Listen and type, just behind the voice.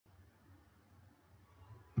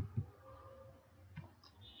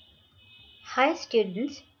Hi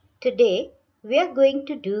students, today we are going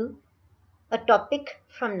to do a topic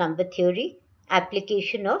from number theory,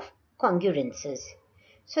 application of congruences.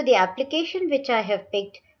 So the application which I have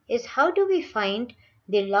picked is how do we find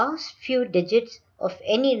the last few digits of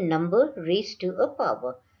any number raised to a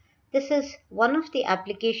power. This is one of the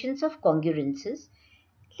applications of congruences.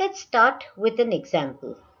 Let's start with an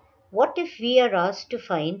example. What if we are asked to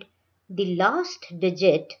find the last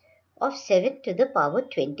digit of 7 to the power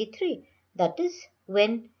 23? That is,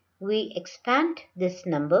 when we expand this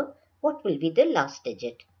number, what will be the last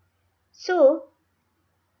digit? So,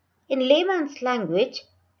 in layman's language,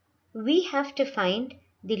 we have to find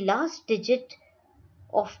the last digit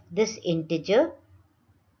of this integer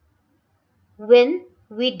when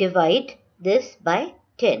we divide this by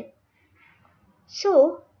 10.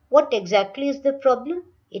 So, what exactly is the problem?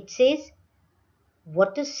 It says,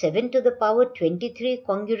 what is 7 to the power 23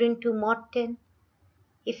 congruent to mod 10?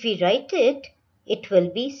 If we write it, it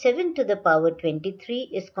will be 7 to the power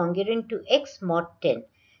 23 is congruent to x mod 10.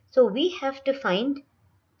 So we have to find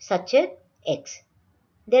such a x.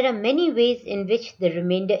 There are many ways in which the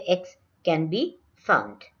remainder x can be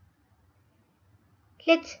found.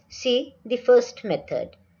 Let's see the first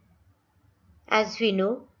method. As we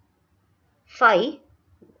know, phi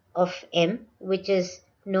of m, which is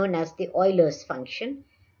known as the Euler's function,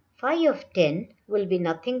 phi of 10 will be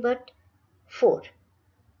nothing but 4.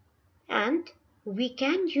 And we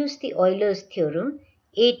can use the Euler's theorem,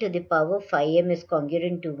 a to the power phi m is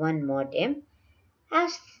congruent to 1 mod m,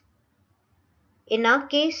 as in our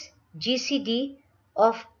case GCD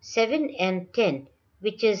of 7 and 10,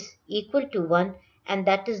 which is equal to 1, and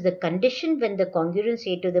that is the condition when the congruence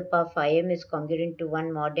a to the power phi m is congruent to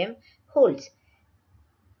 1 mod m holds.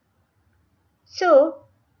 So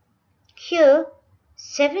here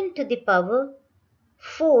 7 to the power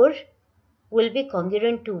 4 will be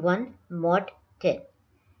congruent to 1 mod 10.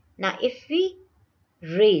 Now if we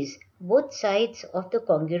raise both sides of the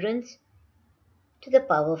congruence to the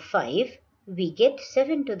power 5, we get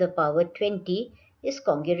 7 to the power 20 is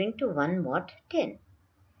congruent to 1 mod 10.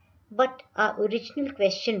 But our original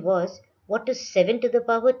question was, what is 7 to the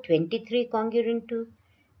power 23 congruent to?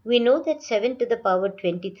 We know that 7 to the power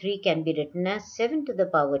 23 can be written as 7 to the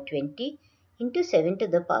power 20 into 7 to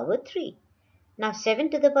the power 3. Now 7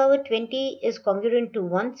 to the power 20 is congruent to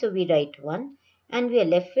 1, so we write 1 and we are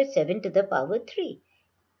left with 7 to the power 3.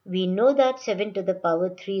 We know that 7 to the power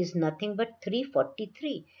 3 is nothing but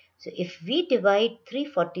 343. So if we divide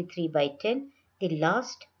 343 by 10, the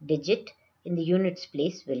last digit in the units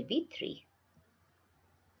place will be 3.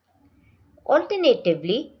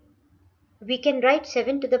 Alternatively, we can write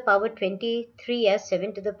 7 to the power 23 as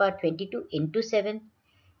 7 to the power 22 into 7.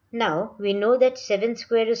 Now we know that 7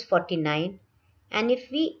 square is 49, and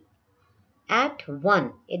if we add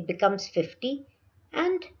 1, it becomes 50,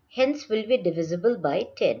 and hence will be divisible by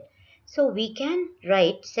 10. So we can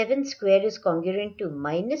write 7 square is congruent to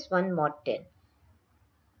minus 1 mod 10.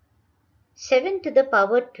 7 to the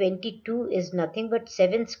power 22 is nothing but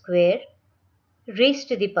 7 square raised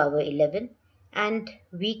to the power 11, and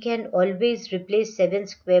we can always replace 7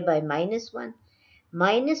 square by minus 1.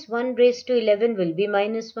 Minus 1 raised to 11 will be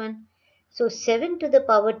minus 1. So 7 to the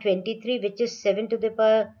power 23, which is 7 to the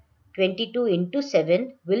power 22 into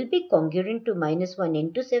 7, will be congruent to minus 1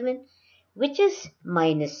 into 7, which is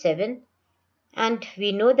minus 7. And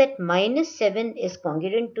we know that minus 7 is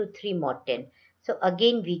congruent to 3 mod 10. So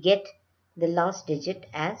again we get the last digit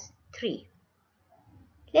as 3.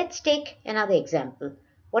 Let's take another example.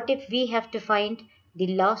 What if we have to find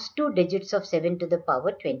the last two digits of 7 to the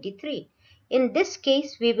power 23? In this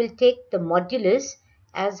case, we will take the modulus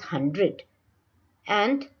as 100.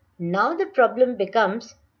 And now the problem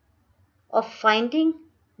becomes of finding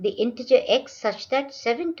the integer x such that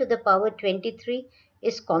 7 to the power 23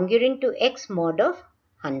 is congruent to x mod of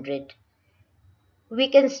 100. We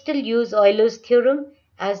can still use Euler's theorem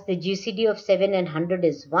as the GCD of 7 and 100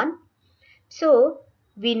 is 1. So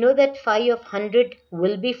we know that phi of 100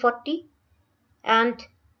 will be 40, and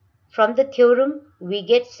from the theorem we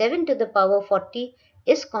get 7 to the power 40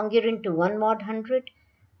 is congruent to 1 mod 100,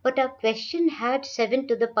 but our question had 7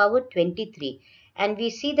 to the power 23, and we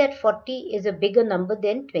see that 40 is a bigger number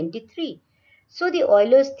than 23. So the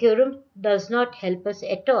Euler's theorem does not help us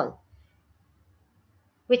at all,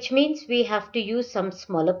 which means we have to use some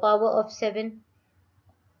smaller power of 7.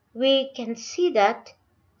 We can see that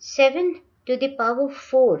 7 to the power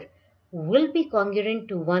 4 will be congruent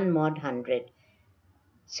to 1 mod 100.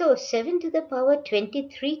 So 7 to the power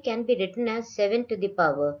 23 can be written as 7 to the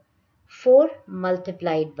power 4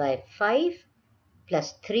 multiplied by 5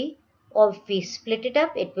 plus 3, or if we split it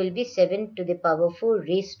up, it will be 7 to the power 4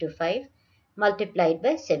 raised to 5 multiplied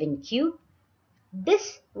by 7 cube.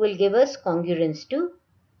 This will give us congruence to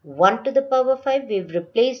 1 to the power 5. We've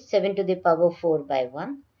replaced 7 to the power 4 by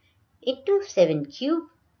 1 into 7 cube.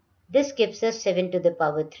 This gives us 7 to the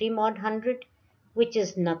power 3 mod 100, which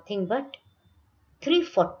is nothing but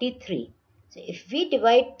 343. So if we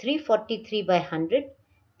divide 343 by 100,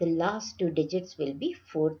 the last two digits will be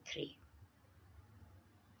 43.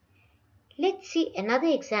 Let's see another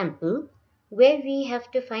example where we have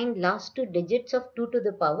to find last two digits of 2 to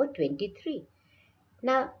the power 23.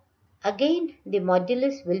 Now, again, the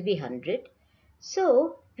modulus will be 100.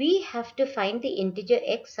 So, we have to find the integer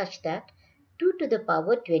x such that 2 to the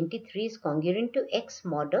power 23 is congruent to x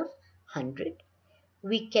mod of 100.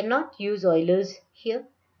 We cannot use Euler's here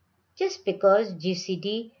just because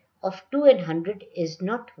GCD of 2 and 100 is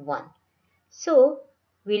not 1. So,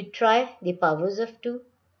 we'll try the powers of 2.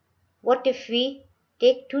 What if we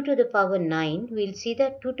take 2 to the power 9? We'll see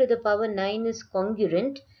that 2 to the power 9 is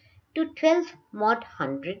congruent to 12 mod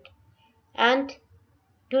 100, and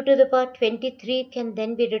 2 to the power 23 can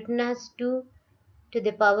then be written as 2 to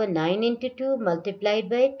the power 9 into 2 multiplied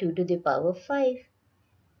by 2 to the power 5.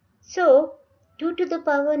 So 2 to the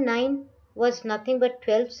power 9 was nothing but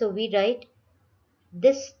 12, so we write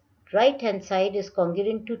this right hand side is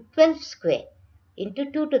congruent to 12 square into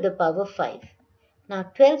 2 to the power 5. Now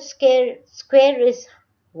 12 square is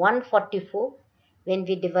 144. When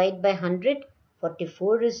we divide by 100,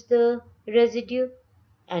 44 is the residue,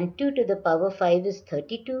 and 2 to the power 5 is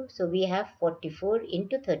 32. So we have 44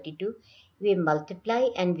 into 32. We multiply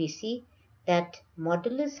and we see that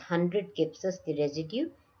modulus 100 gives us the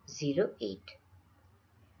residue 0.8.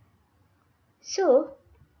 So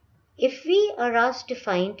if we are asked to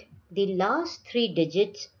find the last three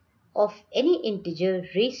digits of any integer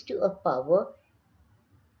raised to a power,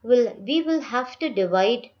 we will have to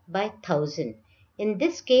divide by 1000. In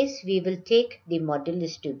this case, we will take the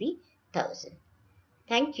modulus to be 1000.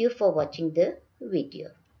 Thank you for watching the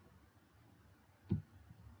video.